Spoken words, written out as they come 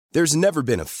There's never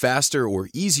been a faster or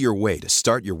easier way to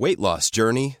start your weight loss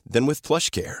journey than with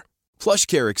PlushCare.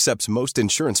 PlushCare accepts most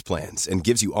insurance plans and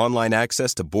gives you online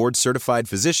access to board-certified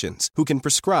physicians who can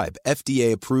prescribe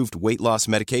FDA-approved weight loss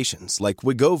medications like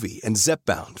Wegovy and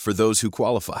Zepbound for those who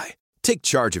qualify. Take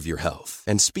charge of your health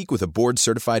and speak with a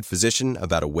board-certified physician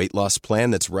about a weight loss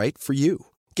plan that's right for you.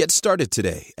 Get started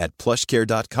today at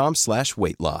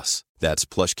plushcare.com/weightloss.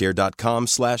 That's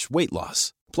plushcare.com/weightloss.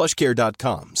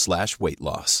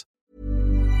 plushcare.com/weightloss.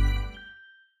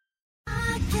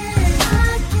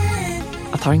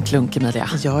 Jag tar en klunk, Emilia.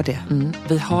 Gör det.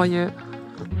 Vi har ju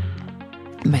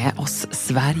med oss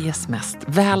Sveriges mest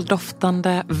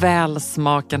väldoftande,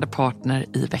 välsmakande partner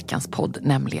i veckans podd,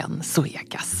 nämligen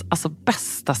Zoegas. Alltså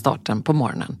bästa starten på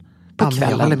morgonen. På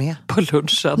kvällen, på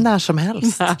lunchen. När som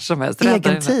helst.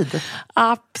 Egen tid.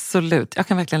 Absolut. Jag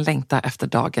kan verkligen längta efter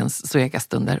dagens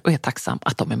Zoegas-stunder och är tacksam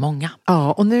att de är många.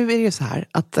 Ja, och nu är det ju så här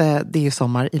att det är ju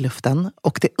sommar i luften.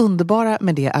 Och det underbara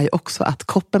med det är ju också att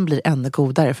koppen blir ännu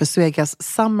godare. För Zoegas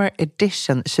Summer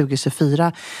Edition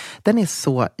 2024, den är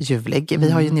så ljuvlig. Vi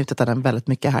har ju njutit av den väldigt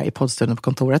mycket här i poddstunden på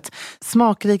kontoret.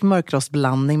 Smakrik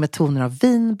mörkrostblandning med toner av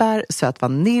vinbär, söt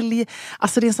vanilj.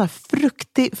 Alltså det är en sån här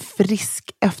fruktig,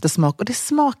 frisk eftersmak. Och det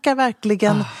smakar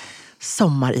verkligen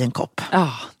sommar i en kopp.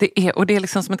 Ja, det är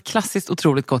liksom som ett klassiskt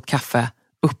otroligt gott kaffe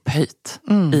upphöjt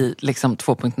i liksom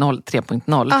 2.0,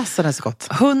 3.0. Alltså det är så gott.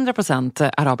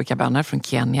 100% arabikabönor från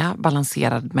Kenya,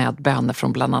 balanserad med bönor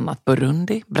från bland annat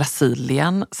Burundi,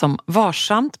 Brasilien, som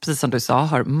varsamt, precis som du sa,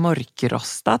 har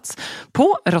mörkrostats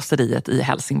på rosteriet i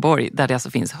Helsingborg, där det alltså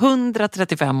finns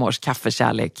 135 års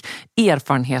kaffekärlek,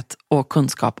 erfarenhet och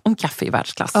kunskap om kaffe i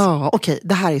världsklass. Ja, okej.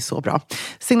 Det här är så bra.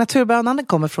 Signaturbönan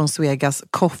kommer från Zoegas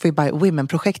Coffee by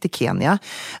Women-projekt i Kenya.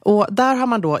 Och där har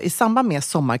man då i samband med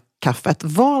sommarkaffet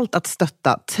valt att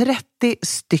stötta 30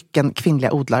 stycken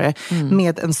kvinnliga odlare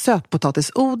med en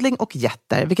sötpotatisodling och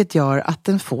jätter, vilket gör att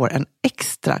den får en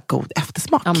extra god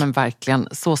eftersmak. Ja, men verkligen,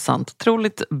 så sant.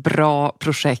 Otroligt bra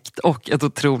projekt och ett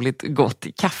otroligt gott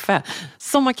kaffe.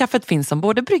 Sommarkaffet finns som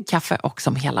både bryggkaffe och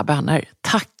som hela bönor.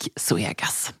 Tack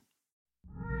Zoegas!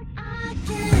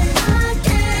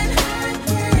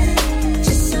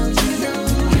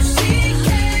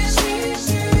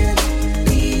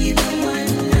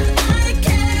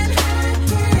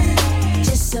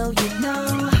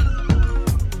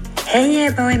 Hej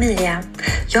Ebba och Emilia.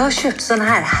 Jag har köpt såna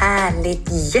här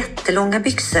härligt jättelånga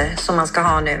byxor som man ska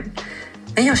ha nu.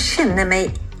 Men jag känner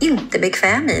mig inte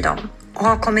bekväm i dem. Och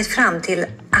har kommit fram till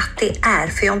att det är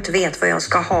för jag inte vet vad jag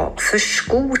ska ha för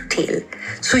skor till.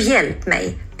 Så hjälp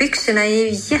mig. Byxorna är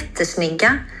ju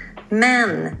jättesnygga. Men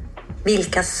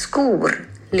vilka skor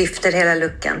lyfter hela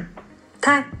looken?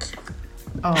 Tack!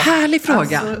 Ja, härlig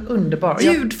fråga. Alltså, underbar.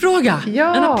 Ljudfråga.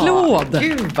 Ja, en applåd.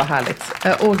 Gud vad härligt.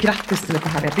 Och grattis till lite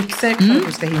härliga byxor.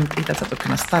 Du ska hitta ett sätt att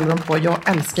kunna ställa dem på. Jag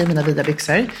älskar mina vida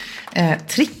byxor.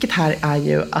 Tricket här är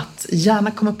ju att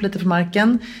gärna komma upp lite på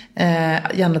marken.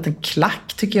 Gärna en liten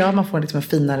klack tycker jag. Man får liksom en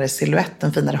finare silhuett,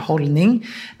 en finare hållning.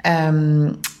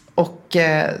 Och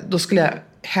då skulle jag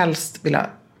helst vilja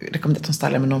rekommendera att de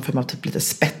ställer med någon form av typ lite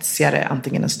spetsigare.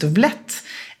 Antingen en stövlett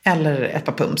eller ett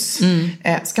par pumps.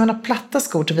 Ska man ha platta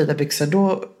skor till vida byxor,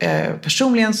 då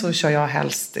personligen så kör jag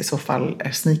helst i så fall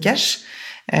sneakers.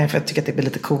 För jag tycker att det blir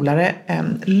lite coolare.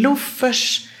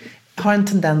 Loafers har en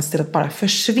tendens till att bara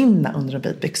försvinna under en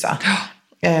vid byxa.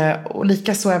 Och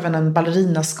lika så även en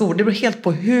ballerinaskor. Det beror helt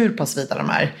på hur pass vida de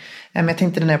är. Men jag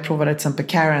tänkte när jag provade till exempel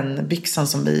Karen-byxan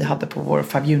som vi hade på vår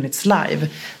 5 Units live.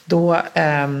 Då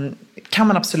kan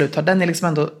man absolut ha, den är liksom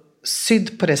ändå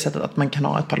sydd på det sättet att man kan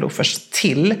ha ett par loafers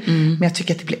till. Men jag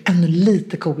tycker att det blir ännu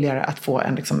lite coolare att få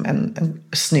en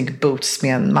snygg boots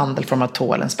med en mandelformad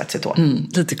tå eller en spetsig tå.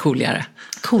 Lite coolare.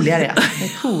 Coolare, ja.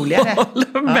 Coolare.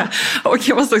 Håller med. Ja. Och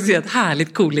jag måste också säga ett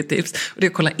härligt cooligt tips. Och det är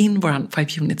att kolla in våran 5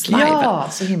 Units live. Ja,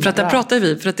 så himla för att där pratar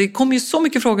vi. För att det kommer ju så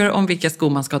mycket frågor om vilka skor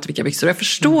man ska ha till vilka byxor. Och jag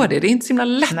förstår det. Det är inte så himla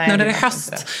lätt nu när det är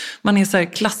höst. Man är så här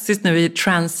klassiskt nu i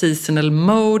transitional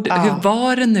mode. Hur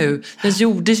var det nu? Jag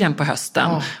gjorde igen på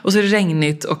hösten. Och så är det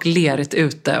regnigt och lerigt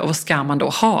ute. Och vad ska man då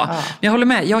ha? Men jag håller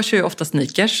med. Jag kör ju ofta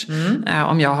sneakers.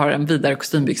 Om jag har en vidare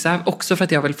kostymbyxa. Också för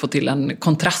att jag vill få till en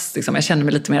kontrast. Liksom. Jag känner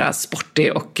mig lite mer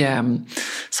sportig och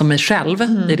som mig själv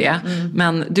i det.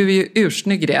 Men du är ju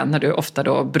ursnygg i det när du ofta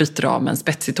då bryter av med en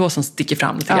spetsig tå som sticker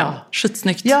fram lite grann.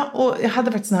 Skitsnyggt. Ja, och jag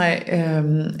hade faktiskt den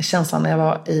här känslan när jag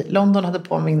var i London, hade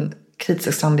på min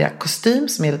kritsexrandiga kostym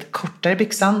som är lite kortare i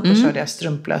byxan. Då körde jag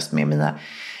strumplöst med mina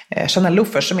Chanel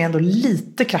loafers som är ändå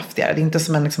lite kraftigare. Det är inte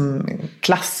som en liksom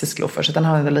klassisk loafers, utan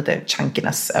den har ändå lite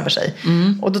chunkiness över sig.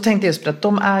 Och då tänkte jag just på att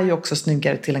de är ju också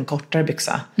snyggare till en kortare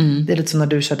byxa. Det är lite som när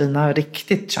du kör dina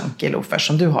riktigt chunky loafers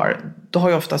som du har. då har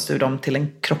ju oftast du dem till en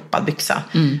kroppad byxa.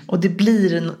 Och det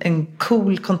blir en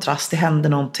cool kontrast, det händer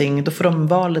någonting. Då får de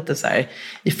vara lite så här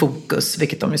i fokus,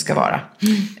 vilket de ju ska vara.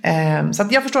 Så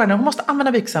att jag förstår henne, hon måste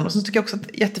använda byxan. Och så tycker jag också att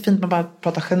det är jättefint att man bara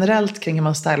pratar generellt kring hur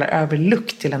man stylar över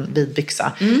look till en vid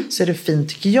byxa. Så är det fint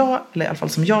tycker jag, eller i alla fall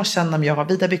som jag känner, om jag har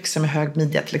vida byxor med hög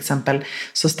midja till exempel,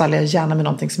 så stylar jag gärna med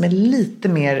någonting som är lite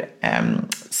mer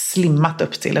slimmat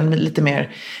upp till, lite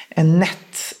mer en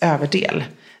nätt överdel.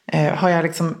 Har jag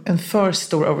liksom en för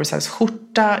stor oversize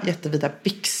skjorta, jättevida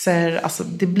byxor, alltså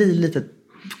det blir lite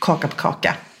kaka på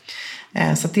kaka.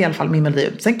 Så det är i alla fall min melodi.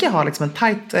 Sen kan jag ha liksom en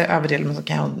tight överdel, men så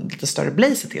kan jag ha en lite större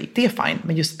blazer till. Det är fine,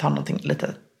 men just att ha någonting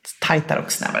lite tajtare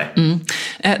och snävare.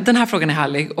 Den här frågan är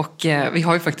härlig och vi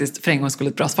har ju faktiskt för en gång skulle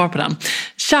ett bra svar på den.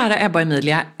 Kära Ebba och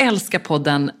Emilia, älskar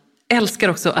podden. Älskar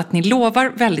också att ni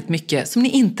lovar väldigt mycket som ni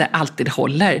inte alltid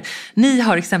håller. Ni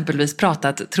har exempelvis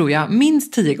pratat, tror jag,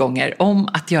 minst 10 gånger om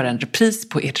att göra en repris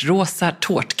på ert rosa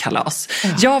tårtkalas.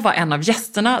 Jag var en av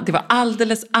gästerna, det var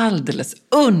alldeles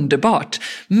underbart.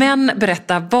 Men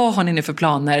berätta, vad har ni nu för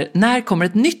planer? När kommer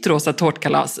ett nytt rosa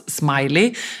tårtkalas?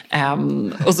 Smiley.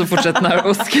 Och så fortsätter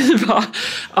när att skriva.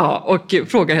 Och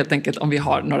frågar helt enkelt om vi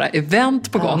har några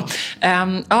event på gång.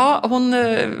 Hon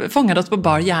fångade oss på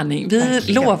bar gärning. Vi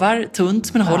lovar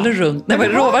tunt men håller runt. Nej,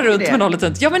 lovar runt men håller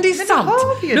tunt. Ja, men det är sant.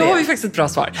 Nu har vi faktiskt ett bra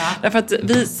svar. Därför att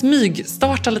vi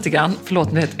smygstartar lite grann.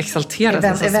 Förlåt mig,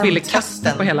 exalterad. Spiller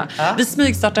kasten på hela. Vi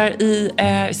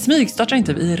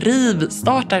vi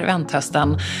rivstartar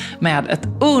eventhösten med ett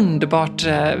underbart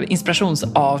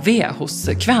inspirations-AV hos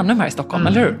Kvänum här i Stockholm,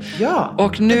 eller hur? Ja.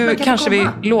 Och nu kanske vi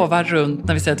lovar runt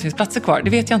när vi säger att det finns platser kvar. Det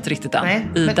vet jag inte riktigt än.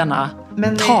 Denna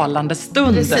talande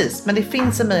stund. Precis, men det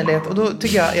finns en möjlighet. Och då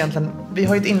tycker jag egentligen, vi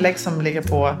har ju ett inlägg som ligger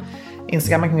på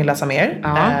Instagram, man kan ju läsa mer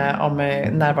om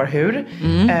när, var, hur.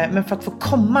 Men för att få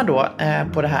komma då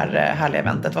på det här härliga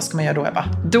eventet, vad ska man göra då, Ebba?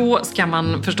 Då ska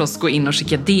man förstås gå in och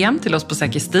skicka DM till oss på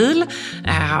Säker Stil.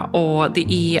 Och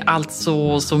det är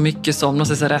alltså så mycket som,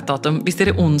 måste jag säga rätt datum, visst är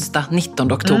det onsdag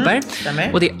 19 oktober.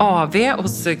 Och det är AV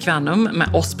hos Kvänum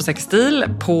med oss på Säker Stil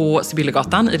på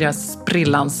Sibyllegatan i deras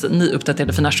sprillans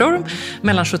nyuppdaterade fina showroom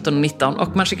mellan 17 och 19.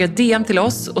 Och man skickar DM till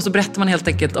oss och så berättar man helt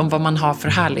enkelt om vad man har för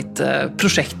härligt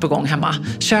projekt på gång hemma.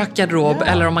 Kök, garderob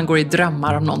eller om man går i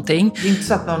drömmar om någonting. Det är inte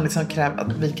så att någon liksom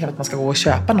vi kräver att man ska gå och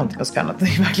köpa någonting och annat. Det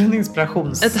är verkligen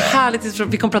inspirations... Ett härligt,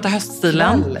 vi kommer prata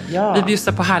höststilen. Vi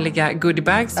bjuder på härliga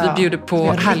goodiebags. Vi bjuder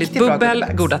på härligt bubbel,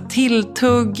 goda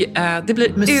tilltugg. Det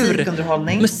blir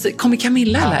musikunderhållning. Kommer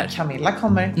Camilla eller? Camilla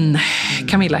kommer. Nej,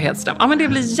 Camilla Hedström. Ja, men det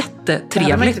blir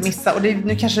jättetrevligt. Det man inte missa. Och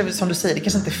nu kanske, som du säger, det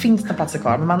kanske inte finns några platser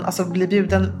kvar. Men man alltså blir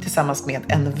bjuden tillsammans med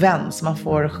en vän. Så man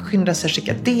får skynda sig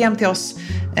skicka DM till oss.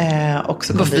 Och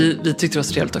så vi tyckte det var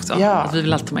så trevligt också. Att vi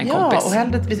vill alltid med en kompis. Ja, och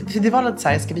hellre, det var lite så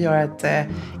här, ska vi göra en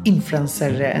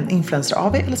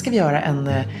influencer-AV eller ska vi göra en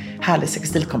härlig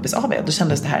sextilkompis-AV? Då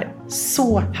kändes det här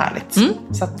så härligt.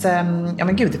 Så att, ja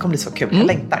men gud, det kommer bli så kul. Jag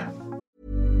längtar.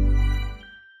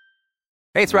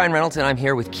 Hey, it's Ryan Reynolds and I'm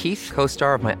here with Keith,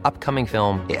 co-star of my upcoming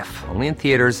film, If, only in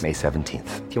theaters May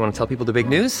 17th. Do you want to tell people the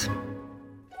big news?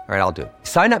 All right, I'll do it.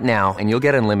 Sign up now and you'll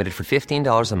get unlimited for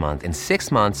 $15 a month and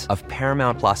 6 months of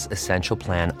Paramount Plus Essential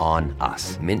Plan on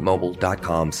us.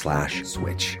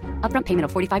 MintMobile.com/switch. Upfront payment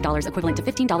of $45 equivalent to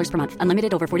 $15 per month.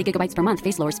 Unlimited over 40 gigabytes per month.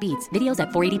 Face lower speeds. Videos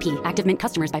at 480p. Active Mint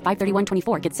customers by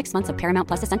 531.24 get 6 months of Paramount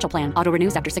Plus Essential Plan. Auto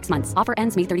renews after 6 months. Offer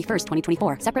ends May 31st,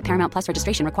 2024. Separate Paramount Plus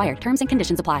registration required. Terms and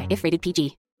conditions apply if rated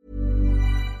PG.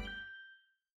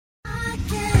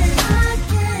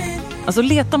 Alltså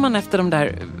letar man efter de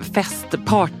där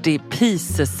fest-party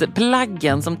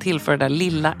pieces-plaggen som tillför det där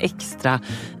lilla extra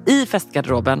i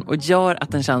festgarderoben och gör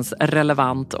att den känns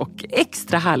relevant och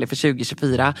extra härlig för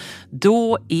 2024,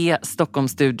 då är Stockholm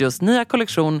Studios nya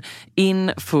kollektion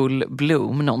In Full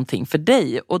Bloom någonting för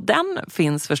dig. Och den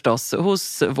finns förstås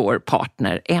hos vår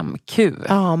partner MQ.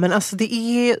 Ja, men alltså det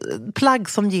är plagg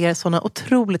som ger såna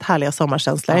otroligt härliga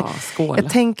sommarkänslor. Ja, skål.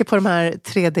 Jag tänker på de här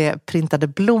 3D-printade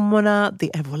blommorna,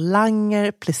 det är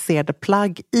volanger, plisserade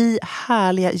plagg i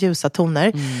härliga ljusa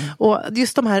toner. Och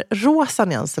just de här rosa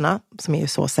nyanserna, som är ju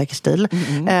så säker stil,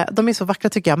 de är så vackra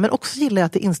tycker jag. Men också gillar jag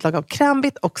att det är inslag av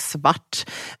krämvitt och svart.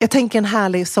 Jag tänker en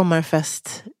härlig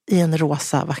sommarfest i en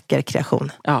rosa vacker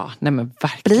kreation. Ja, nej men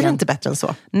verkligen. Blir det inte bättre än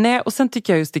så? Nej, och sen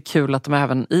tycker jag just det är kul att de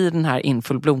även i den här In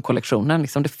Full Bloom-kollektionen,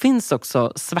 liksom, det finns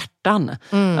också svärtan.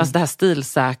 Alltså det här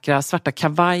stilsäkra, svarta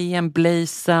kavajen,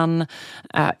 blazen,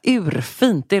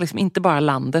 urfint. Det är liksom inte bara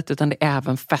landet utan det är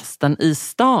även festen i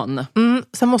stan.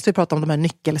 Sen måste vi prata om de här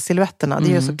nyckelsilhuetterna.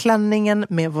 Det är ju så klänningen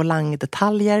med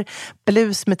volangdetaljer,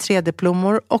 blus med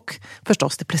 3D-plommor och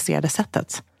förstås det plisserade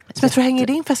sättet. Som jag tror hänger i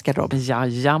din festgarderob.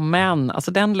 Jajamän,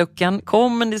 alltså den looken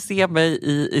kommer ni se mig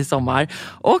i sommar.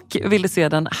 Och vill du se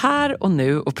den här och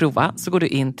nu och prova så går du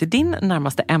in till din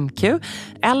närmaste MQ.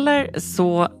 Eller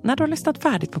så när du har lyssnat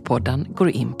färdigt på podden går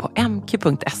du in på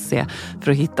mq.se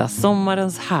för att hitta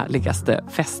sommarens härligaste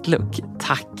festlook.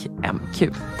 Tack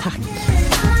MQ. Tack.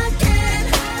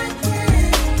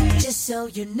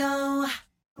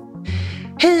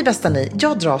 Hej bästa ni,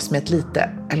 jag dras med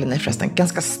ett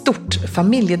ganska stort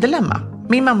familjedilemma.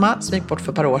 Min mamma, som gick bort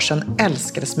för ett par år sedan,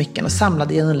 älskade smycken och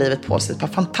samlade genom livet på sig ett par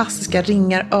fantastiska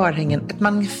ringar, örhängen, ett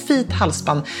magnifikt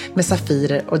halsband med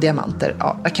safirer och diamanter.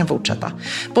 Ja, jag kan fortsätta.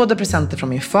 Både presenter från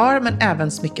min far men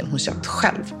även smycken hon köpt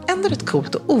själv. Ändå rätt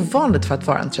coolt och ovanligt för att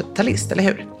vara en 30-talist, eller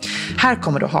hur? Här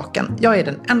kommer då haken. Jag är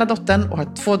den enda dottern och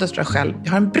har 2 döttrar själv.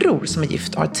 Jag har en bror som är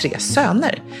gift och har 3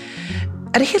 söner.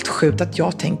 Är det helt sjukt att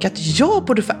jag tänker att jag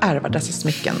borde få ärva dessa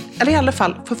smycken? Eller i alla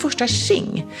fall för första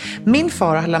tjing. Min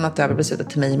far har lämnat över beslutet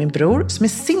till mig och min bror, som i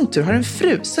sin tur har en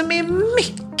fru som är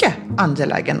mycket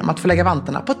angelägen om att få lägga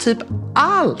vantarna på typ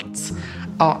allt.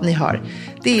 Ja, ni hör.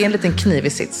 Det är en liten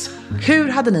knivig sits. Hur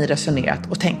hade ni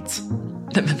resonerat och tänkt?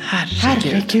 Nej, men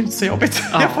herregud så jobbigt.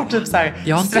 Ja. Jag får typ så här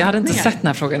jag hade inte sett den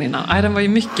här frågan innan. Nej, den var ju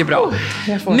mycket bra.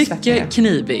 Mycket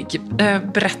knivig.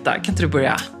 Berätta, kan inte du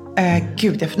börja?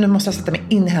 Nu måste jag sätta mig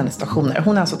in i hennes situationer.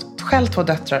 Hon har alltså själv 2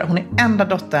 döttrar. Hon är enda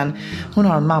dottern. Hon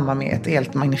har en mamma med ett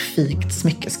helt magnifikt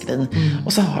smyckeskrin.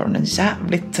 Och så har hon en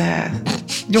jävligt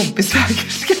jobbig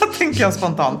svägerska, tänker jag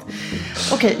spontant.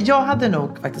 Okej, jag hade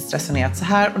nog faktiskt resonerat så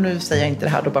här. Och nu säger jag inte det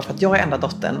här då bara för att jag är enda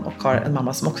dottern och har en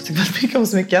mamma som också tycker väldigt mycket om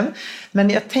smycken. Men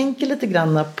jag tänker lite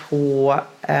grann på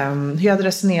hur jag hade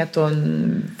resonerat då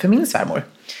för min svärmor.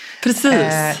 Precis.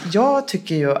 Jag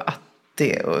tycker ju att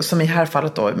som i det här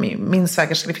fallet då, min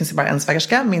svägerska, det finns ju bara en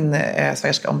svägerska, min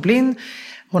svägerska Omblin,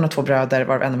 hon har 2 bröder,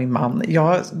 varav en av min man.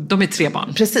 De är 3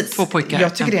 barn. Precis. 2 pojkar.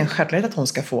 Jag tycker det är en självklarhet att hon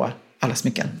ska få alla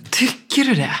smycken. Tycker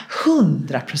du det?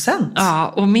 100%. Ja,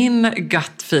 och min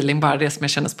gut feeling, bara det som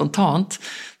jag känner spontant,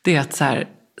 det är att så här,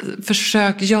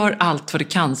 gör allt vad du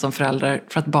kan som förälder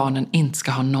för att barnen inte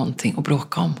ska ha någonting att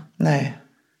bråka om. Nej.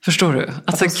 Förstår du?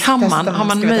 Alltså har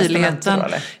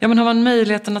man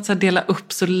möjligheten att så dela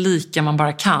upp så lika man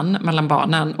bara kan mellan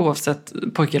barnen, oavsett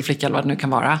pojke eller flicka eller vad det nu kan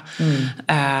vara,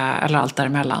 eller allt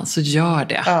däremellan, så gör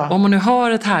det. Ja. Om man nu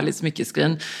har ett härligt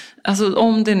smyckeskrin, alltså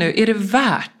om det nu, är det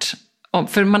värt,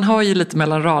 för man har ju lite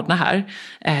mellan raderna här,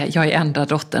 jag är enda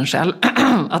dottern själv,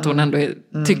 att hon ändå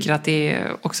tycker att det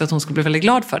är också att hon skulle bli väldigt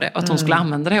glad för det, att hon skulle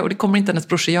använda det, och det kommer inte hennes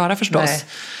brorsor göra förstås.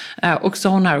 Och så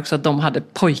hon här också att de hade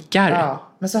pojkar. Ja.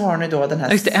 Men så har ni då den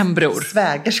här en bror.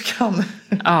 Svägerskan.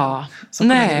 Ja.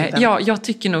 Nej, jag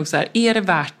tycker nog så här, är det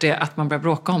värt det att man börjar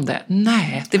bråka om det?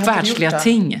 Nej, det är världsliga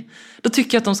ting. Då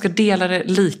tycker jag att de ska dela det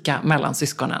lika mellan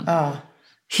syskonen. Ja.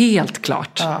 Helt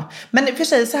klart. Ja. Men för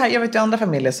sig så här, jag vet ju andra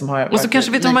familjer som har... Och så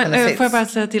kanske vet man, får jag bara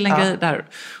säga till en grej där.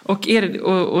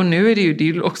 Och nu är det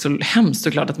ju också hemskt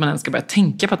och klart att man ens ska börja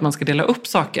tänka på att man ska dela upp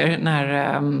saker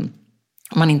när...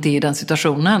 man inte är i den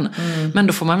situationen. Men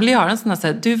då får man väl göra en sån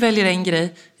här, du väljer en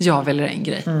grej, jag väljer en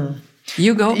grej.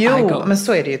 You go, I go. Men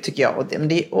så är det ju, tycker jag.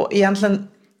 Och egentligen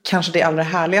kanske det allra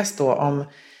härligaste då om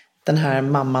den här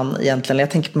mamman egentligen, jag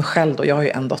tänker på mig själv då, jag har ju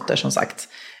en dotter som sagt,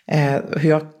 hur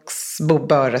jag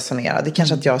bör resonera. Det är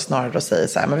kanske att jag snarare då säger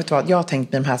så här, men vet du vad, jag har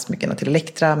tänkt mig de här smyckena till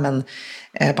Elektra, men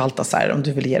Baltasar, om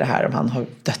du vill ge det här, om han har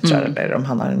döttrar eller om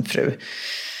han har en fru.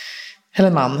 Eller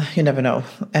en man, you never know,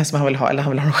 som han vill ha, eller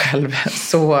han vill ha dem själv,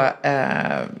 så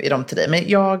är de till dig. Men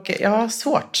jag har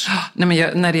svårt. Nej,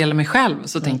 men när det gäller mig själv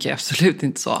så tänker jag absolut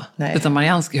inte så. Nej. Utan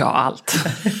Marianne ska ju ha allt.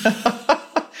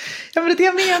 Ja, men det är det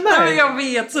jag menar. Ja, jag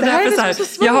vet. Så det här är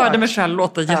så jag hörde mig själv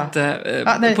låta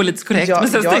politiskt korrekt. Men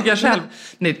sen tänker jag själv,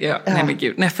 nej men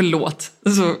gud, nej förlåt.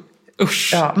 Så... Usch,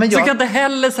 ja, men så kan jag inte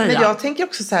heller säga. Men jag tänker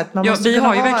också så här att man måste vi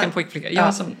har ju verkligen pojkflicka.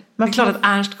 Det är klart att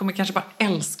Ernst kommer kanske bara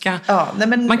älska. Ja,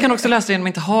 man kan också lösa det genom att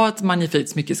inte ha ett magnifikt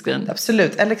smyckeskrin.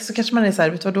 Absolut, eller så kanske man är så här,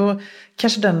 vet du vad, då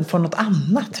kanske den får något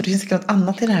annat. Det finns säkert något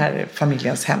annat i den här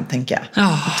familjens hem, tänker jag.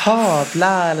 En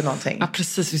tavla eller någonting. Ja,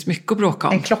 precis, det finns mycket att bråka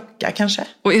om. En klocka kanske.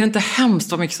 Och är det inte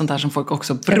hemskt vad mycket sånt här som folk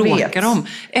också bråkar om?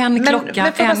 En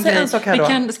klocka, en grej. Vi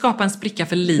kan skapa en spricka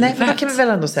för livet. Nej, men då kan vi väl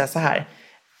ändå säga så här.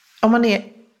 Om man är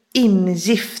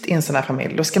ingift i en sån här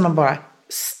familj, då ska man bara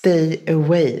stay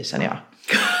away, känner jag.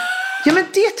 Ja, men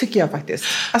det tycker jag faktiskt.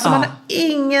 Alltså man har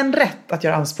ingen rätt att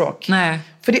göra anspråk. Nej.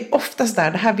 För det är oftast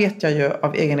där, det här vet jag ju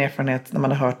av egen erfarenhet när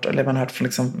man har hört, eller man har hört från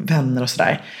liksom vänner och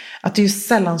sådär, att det är ju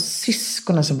sällan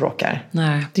syskonen som bråkar.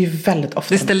 Nej. Det är ju väldigt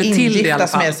ofta det ställer till det i alla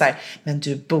fall. Som är så här, men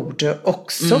du borde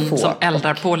också få. Som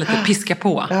eldar på lite, piska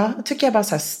på. Ja, tycker jag bara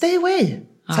så här, stay away.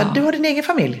 Så här, du har din egen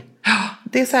familj.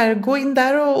 det är så här, gå in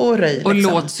där och röj. Och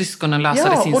liksom. låt syskonen lösa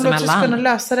det sinsemellan. Och låt syskonen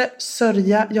lösa det,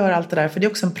 sörja, göra allt det där. För det är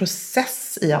också en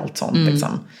process i allt sånt.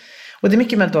 Liksom. Och det är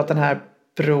mycket möjligt då att den här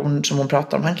bron som hon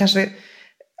pratar om, han kanske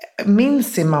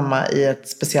minns sin mamma i ett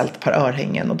speciellt par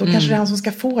örhängen. Och då kanske det är han som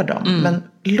ska få dem. Men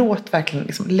låt verkligen,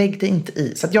 liksom, lägg det inte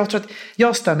i. Så att jag tror att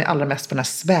jag stör mig allra mest på den här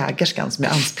svägerskan som är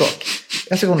anspråk.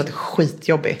 Jag tycker hon låter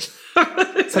skitjobbig.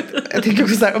 Så att, jag tänker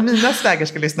också så här, om mina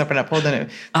svägerskor lyssnar på den här podden nu,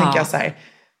 tänker jag så här,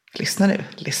 lyssna nu,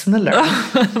 listen and learn.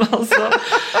 Alltså,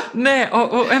 nej,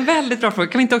 och en väldigt bra fråga.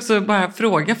 Kan vi inte också bara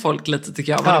fråga folk lite,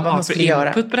 tycker jag, vad de har för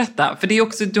input på detta? För det är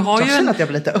också, du har jag ju känner att jag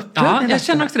blir lite upprörd. Ja, jag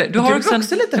känner också det. Du har också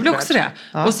lite jag blir också det.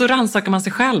 Ja. Och så rannsakar man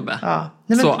sig själv. Ja.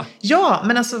 Nej, men, ja,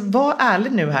 men alltså var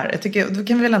ärlig nu här. Jag tycker, då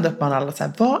kan vi väl ändå uppmana alla så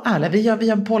här, var ärlig. Vi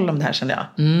gör en poll om det här, känner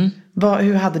jag.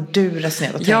 Hur hade du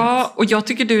resonerat och tänkt? Ja, och jag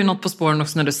tycker du är något på spåren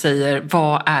också när du säger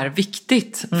vad är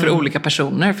viktigt för olika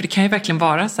personer. För det kan ju verkligen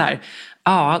vara så här.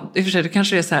 Ja, i och för sig, det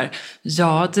kanske är så här,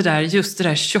 ja, just det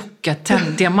där tjocka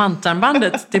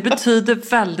diamantarmbandet, det betyder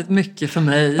väldigt mycket för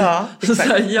mig. Ja, så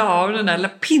här, ja, den där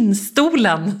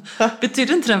pinnstolen,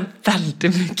 betyder inte den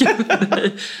väldigt mycket för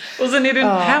dig? Och sen är det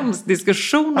en hemsk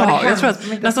diskussion att ha. Jag tror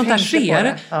att när sånt här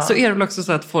sker så är det väl också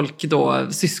så att folk då,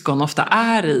 syskon ofta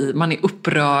är i, man är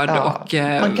upprörd och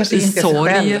man kanske i inte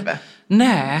sorg. själv.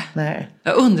 Nej,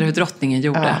 jag undrar hur drottningen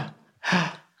gjorde.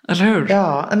 Eller hur?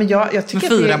 Ja, men jag tycker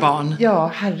med 4 barn.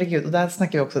 Ja, herregud. Och där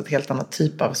snackar vi också ett helt annat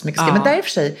typ av smyckesgrej. Men där i och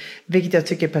för sig, vilket jag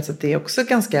tycker på ett sätt det är också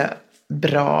ganska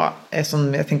bra,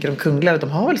 som jag tänker de kungliga, de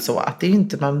har väl så att det är ju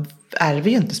inte, man ärver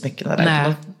ju inte smyckena där.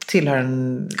 Man tillhör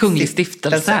en kunglig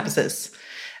stiftelse. Precis.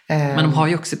 Men de har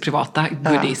ju också privata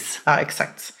goodies. Ja,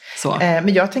 exakt. Så.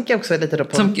 Men jag tänker också lite då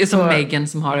på... Som Meghan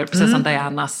som har prinsessan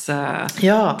Dianas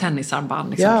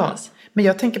tennisarmband exempelvis. Ja. Men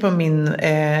jag tänker på min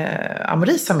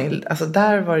Amoris familj. Alltså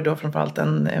där var det då framförallt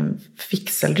en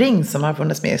fixelring som har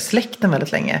funnits med i släkten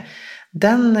väldigt länge.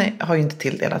 Den har ju inte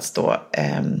tilldelats då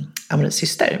Amoris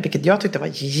syster. Vilket jag tyckte var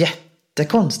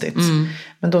jättekonstigt.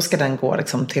 Men då ska den gå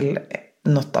liksom till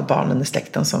något av barnen i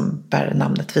släkten som bär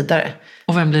namnet vidare.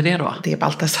 Och vem blir det då? Det är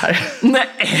Baltasar.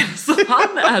 Nej, så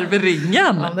han är vid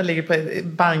ringen? Ja, den ligger på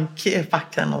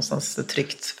bankfacken någonstans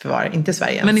tryggt förvar. Inte i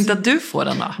Sverige ens. Men inte att du får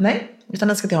den då? Nej, utan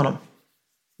den ska till honom.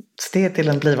 Så det är till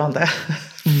en blivande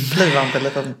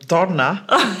liten donna.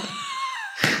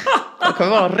 Det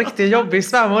kommer vara en riktigt jobbig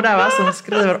svärmor där, va, som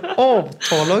skriver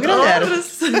avtal och grejer. Ja,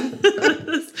 precis.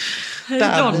 Hej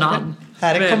donnan.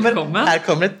 Här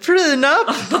kommer ett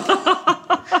prenup.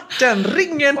 Den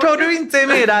ringen tar du inte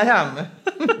med dig hem.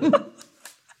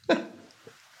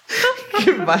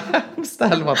 Gud vad hemskt det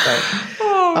här låter.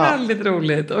 Väldigt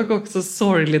roligt. Och också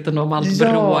sorgligt om allt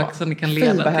bråk som det kan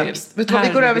leda till. Vet du vad,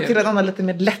 vi går över till en annan lite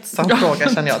mer lättsam fråga,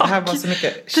 känner jag. Det här var så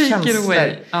mycket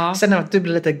känslor. Känner att du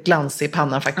blir lite glansig i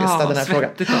pannan faktiskt av den här frågan.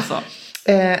 Alltså.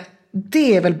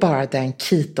 Det är väl bara Dan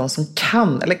Keaton som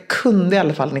kan, eller kunde i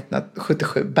alla fall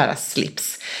 1977, bära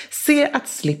slips. Ser att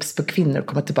slips på kvinnor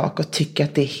kommer tillbaka och tycker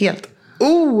att det är helt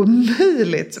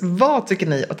omöjligt. Vad tycker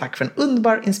ni? Och tack för en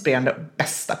underbar, inspirerande och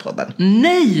bästa podden.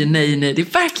 Nej. Det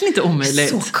är verkligen inte omöjligt.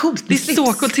 Så coolt. Det är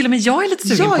så coolt. Till och med jag är lite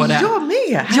sugen på det. Jag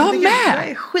med. Jag med. Jag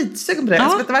är skitsugen på det.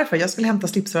 Jag vet inte varför. Jag skulle hämta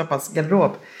slips för pappas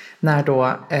garderob när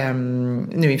då,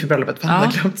 nu inför bröllopet, för han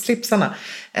hade glömt slipsarna.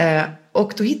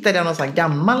 Och då hittade jag någon sån här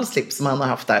gammal slips som han har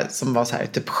haft där, som var så här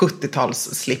typ 70-tals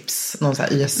slips, någon sån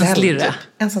här YSL.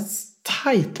 En sån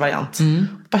tight variant.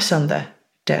 Bara kände,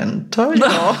 den tar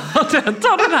jag. Den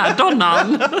tar den här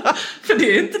donnan. För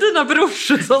det är inte dina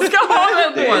brorsor som ska ha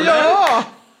den då, eller? Ja!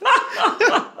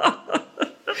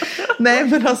 Nej,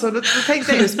 men alltså, då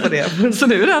tänkte jag just på det. Så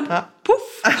nu är den,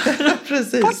 puff,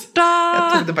 precis. Borta.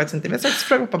 Jag tog det faktiskt inte, men jag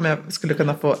frågade om jag skulle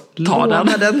kunna få låna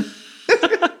den.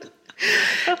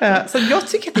 Så jag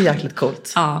tycker att det är jäkligt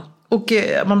coolt. Ja. Och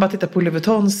om man bara tittar på Louis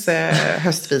Vuittons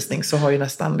höstvisning, så har ju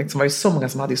nästan liksom, var ju så många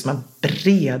som hade just de här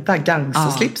breda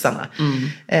gangsterslipsarna.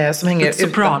 Som hänger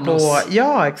utan på,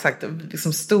 ja exakt,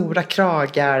 liksom stora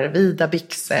kragar, vida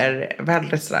byxor,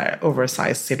 väldigt sådär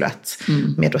oversized silhuett.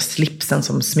 Med då slipsen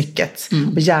som smycket.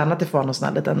 Och gärna att det får vara någon sån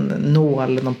här liten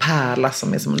nål, någon pärla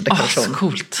som är som en dekoration. Så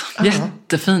coolt,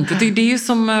 jättefint. Det är ju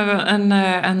som en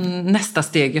nästa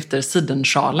steg efter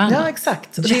sidensjalen. Ja exakt,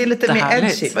 det är lite mer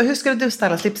edgy. Hur skulle du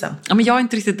styla slipsen? Ja, men jag är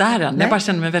inte riktigt där än. Jag bara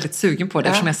känner mig väldigt sugen på det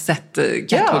eftersom jag sett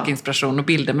catwalk-inspiration och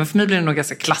bilder. Men för mig blir det nog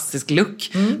ganska klassisk look.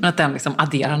 Men att den liksom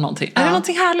adderar någonting. Är det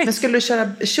någonting härligt? Men skulle du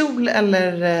köra kjol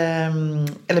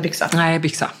eller byxa? Nej,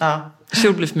 byxa.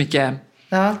 Kjol blir för mycket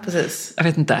Ja, precis. Jag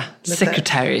vet inte. Lite.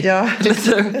 Secretary. Ja.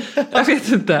 Lite, jag vet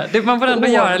inte. Man får ändå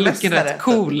göra looken rätt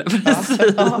cool.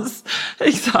 Precis. Ja.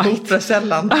 Exakt.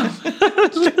 Operakällan.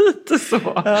 Lite så.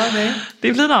 Ja, nej.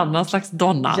 Det blir en annan slags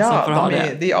donna som får ha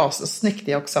det. Det är snyggt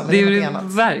det också. Men det är ju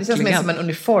verkligen. Det känns mer som en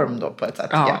uniform då på ett sätt.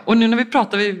 Ja. Och nu när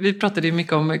vi pratade ju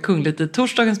mycket om kungligt i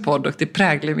torsdagens podd och det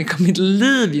präglar mycket av mitt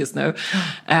liv just nu.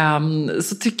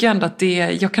 Så tycker jag ändå att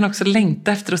jag kan också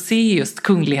längta efter att se just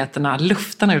kungligheterna,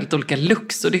 luftarna och lite olika looks.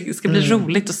 Och det ska bli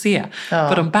roligt att se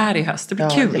vad de bär i höst. Det blir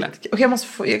kul. Och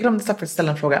jag glömde faktiskt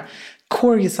ställa en fråga.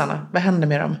 Corgisarna, vad händer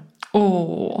med dem?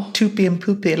 Tupi and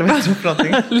Poopy, eller vad heter det för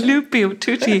någonting? Loopy och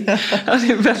Tutti. Ja,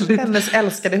 det är väldigt... Hennes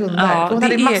älskade hundar. Ja, hon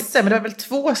hade massor, men det var väl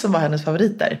 2 som var hennes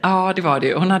favoriter. Ja, det var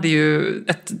det. Hon hade ju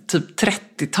ett typ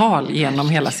 30-tal genom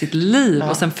hela sitt liv.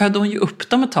 Och sen födde hon ju upp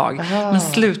dem ett tag. Men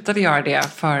slutade göra det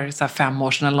för så här 5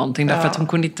 år sedan eller någonting. Därför att hon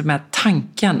kunde inte med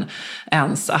tanken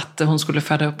ens att hon skulle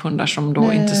föda upp hundar som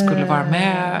då inte skulle vara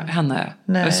med henne.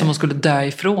 Nej. Som hon skulle dö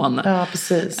ifrån. Ja,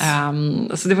 precis.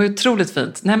 Så det var ju otroligt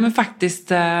fint. Nej, men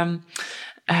faktiskt...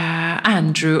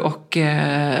 Andrew och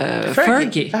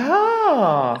Fergie.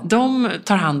 De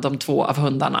tar hand om 2 av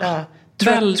hundarna. Ja.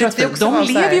 Väldigt fint. De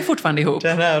lever ju fortfarande ihop.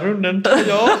 Den här runden tar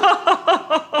jag.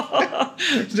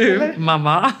 Du,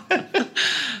 mamma.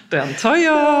 Den tar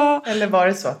jag. Eller var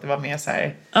det så att det var mer så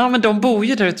här? Ja, men de bor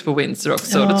ju där ute på Windsor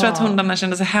också. Då tror jag att hundarna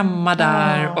kände sig hemma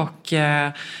där. Och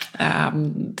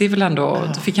det är väl ändå,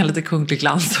 då fick han lite kunglig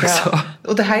glans också. Ja.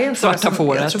 Och det här är en fråga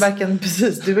som jag tror varken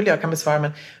precis du eller jag kan besvara.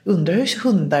 Men undrar hur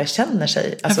hundar känner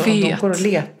sig. Alltså om de går och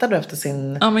letar efter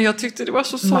sin... Ja, men jag tyckte det var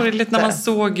så sorgligt när man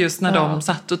såg just när de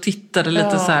satt och tittade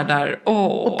lite så här där.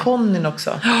 Och ponnyn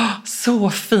också. Så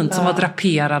fint, som var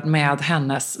draperad med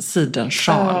hennes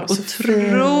sidensjal.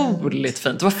 Otroligt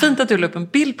fint. Det var fint att du la upp en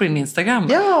bild på din Instagram.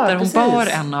 Ja, där hon bar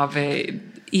en av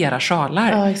era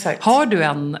sjalar. Ja, exakt. Har du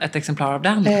ett exemplar av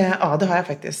den? Ja, det har jag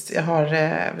faktiskt.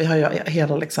 Vi har ju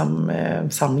hela liksom,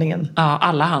 samlingen. Ja,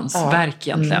 alla hans verk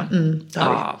egentligen.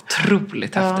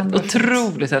 Otroligt häftigt.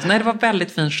 Otroligt häftigt. Nej, det var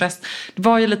väldigt fin gest. Det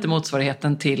var ju lite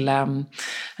motsvarigheten till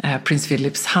prins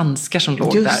Philips handskar som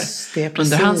låg där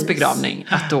under hans begravning.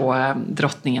 Att då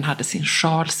drottningen hade sin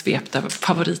sjal svept över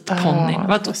favoritponnyn. Det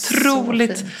var ett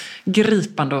otroligt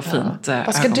gripande och fint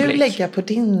Vad ska du lägga på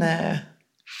din...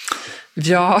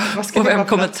 Ja, och vem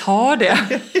kommer ta det?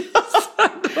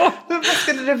 Men vad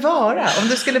skulle det vara? Om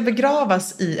du skulle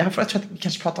begravas i... Jag tror att vi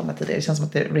kanske pratade om det tidigare. Det känns som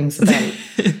att det rings a bell.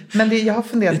 Men jag har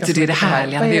funderat... Det är det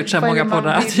härliga. Vi har gjort så många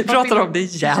poddar att vi pratar om det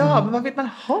igen. Ja, men vad vill man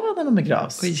ha när man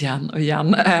begravs? Och igen.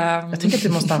 Jag tycker att du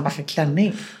måste ha en vacker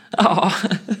klänning. Ja,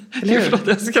 förlåt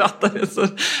jag skrattar. Det är så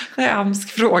hemsk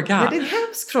fråga. Ja, det är en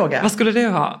hemsk fråga. Vad skulle du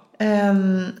ha?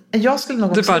 Jag skulle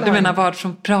nog också... Du menar vad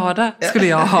från Prada skulle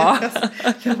jag ha?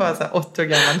 Jag var så här 8 år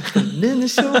gammal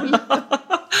minikjol.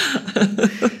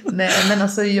 Nej, men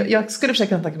alltså jag skulle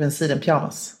försöka tänka på en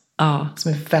sidenpyjamas. Ja.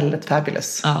 Som är väldigt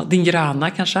fabulous. Ja, din gröna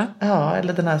kanske? Ja,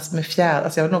 eller den här som är fjärd.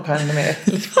 Alltså jag vill nog ha ännu mer.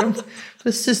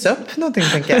 För sys upp någonting,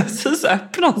 tänker jag. Sys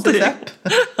upp någonting? Sys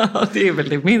upp. Ja, det är väl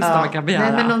det minsta man kan begära.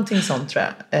 Nej, men någonting sånt tror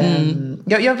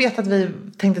jag. Jag vet att vi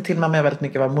tänkte till mamma väldigt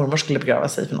mycket vad mormor skulle begrava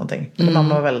sig för någonting.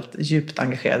 Mamma var väldigt djupt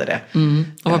engagerad i det.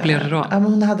 Och vad blev det då? Ja,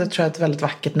 men hon hade, tror jag, ett väldigt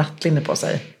vackert nattlinne på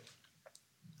sig.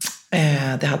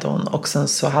 Det hade hon. Och sen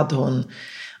så hade hon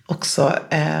också,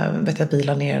 vet jag,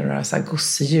 bilar ner några så här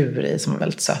gosedjur i som var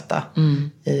väldigt söta.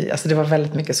 Alltså det var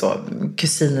väldigt mycket så.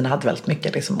 Kusinerna hade väldigt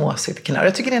mycket liksom åsikter kring det. Och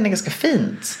jag tycker det är ganska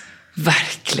fint.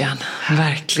 Verkligen.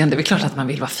 Det är väl klart att man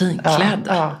vill vara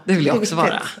finklädd. Det vill jag också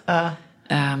vara.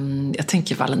 Jag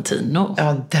tänker Valentino.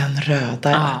 Ja, den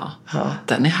röda. Ja,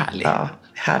 den är härlig. Ja,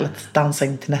 härligt. Dansa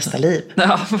in till nästa liv.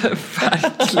 Ja,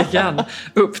 verkligen.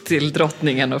 Upp till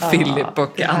drottningen och Philip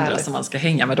och andra som man ska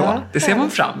hänga med då. Ja, det ser man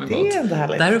fram emot. Det är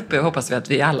härligt. Där uppe hoppas vi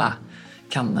att vi alla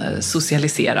kan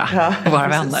socialisera och vara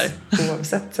vänner.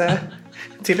 Oavsett,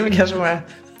 till och med kanske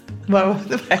vara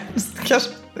hemskt. Kanske,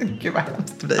 gud vad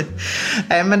hemskt det blir.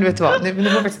 Nej, men du vet vad,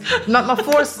 man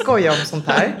får skoja om sånt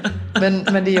här.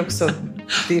 Men det är också...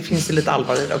 Det finns ju lite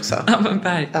allvar i det också. Ja, men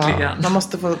verkligen. Ja, man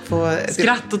måste få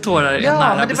skratt och tårar är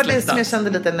nära besläktat. Men det var det som jag kände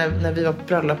lite när vi var på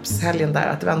bröllopshelgen där.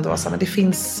 Att det ändå var så. Men det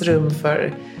finns rum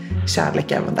för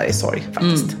kärlek även där i sorg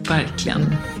faktiskt.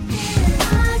 Verkligen.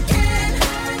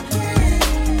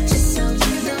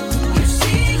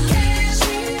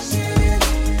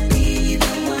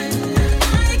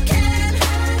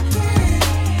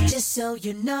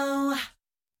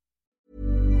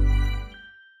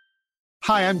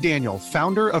 Hi, I'm Daniel,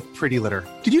 founder of Pretty Litter.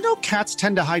 Did you know cats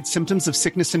tend to hide symptoms of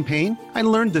sickness and pain? I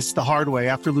learned this the hard way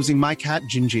after losing my cat,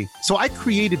 Gingy. So I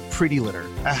created Pretty Litter,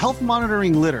 a health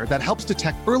monitoring litter that helps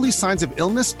detect early signs of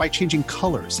illness by changing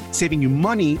colors, saving you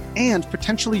money and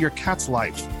potentially your cat's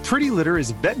life. Pretty Litter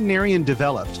is veterinarian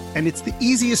developed, and it's the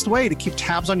easiest way to keep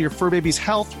tabs on your fur baby's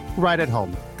health right at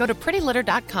home. Go to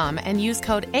prettylitter.com and use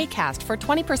code ACAST for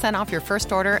 20% off your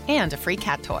first order and a free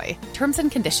cat toy. Terms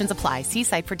and conditions apply. See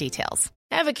site for details.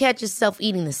 Ever catch yourself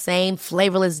eating the same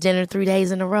flavorless dinner 3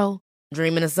 days in a row?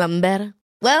 Dreaming of something better?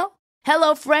 Well,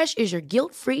 HelloFresh is your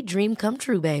guilt-free dream come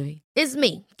true, baby. It's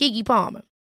me, Keke Palmer.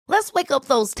 Let's wake up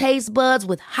those taste buds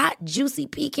with hot, juicy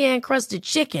pecan-crusted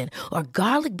chicken or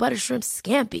garlic butter shrimp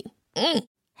scampi.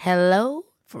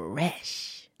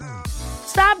 HelloFresh.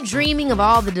 Stop dreaming of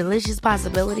all the delicious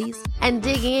possibilities and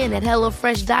dig in at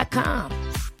HelloFresh.com.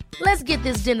 Let's get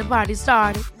this dinner party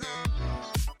started.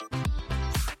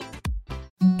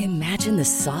 Imagine the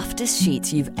softest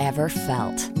sheets you've ever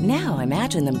felt. Now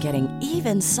imagine them getting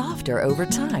even softer over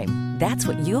time. That's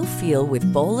what you'll feel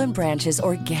with Boll & Branch's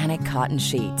organic cotton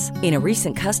sheets. In a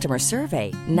recent customer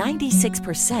survey,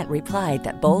 96% replied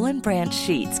that Boll & Branch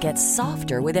sheets get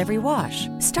softer with every wash.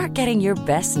 Start getting your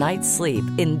best night's sleep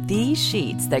in these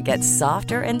sheets that get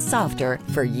softer and softer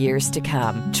for years to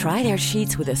come. Try their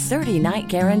sheets with a 30-night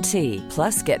guarantee.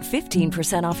 Plus, get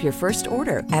 15% off your first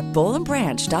order at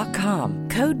bollandbranch.com.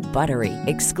 Code BUTTERY.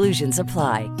 Exclusions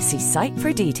apply. See site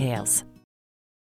for details.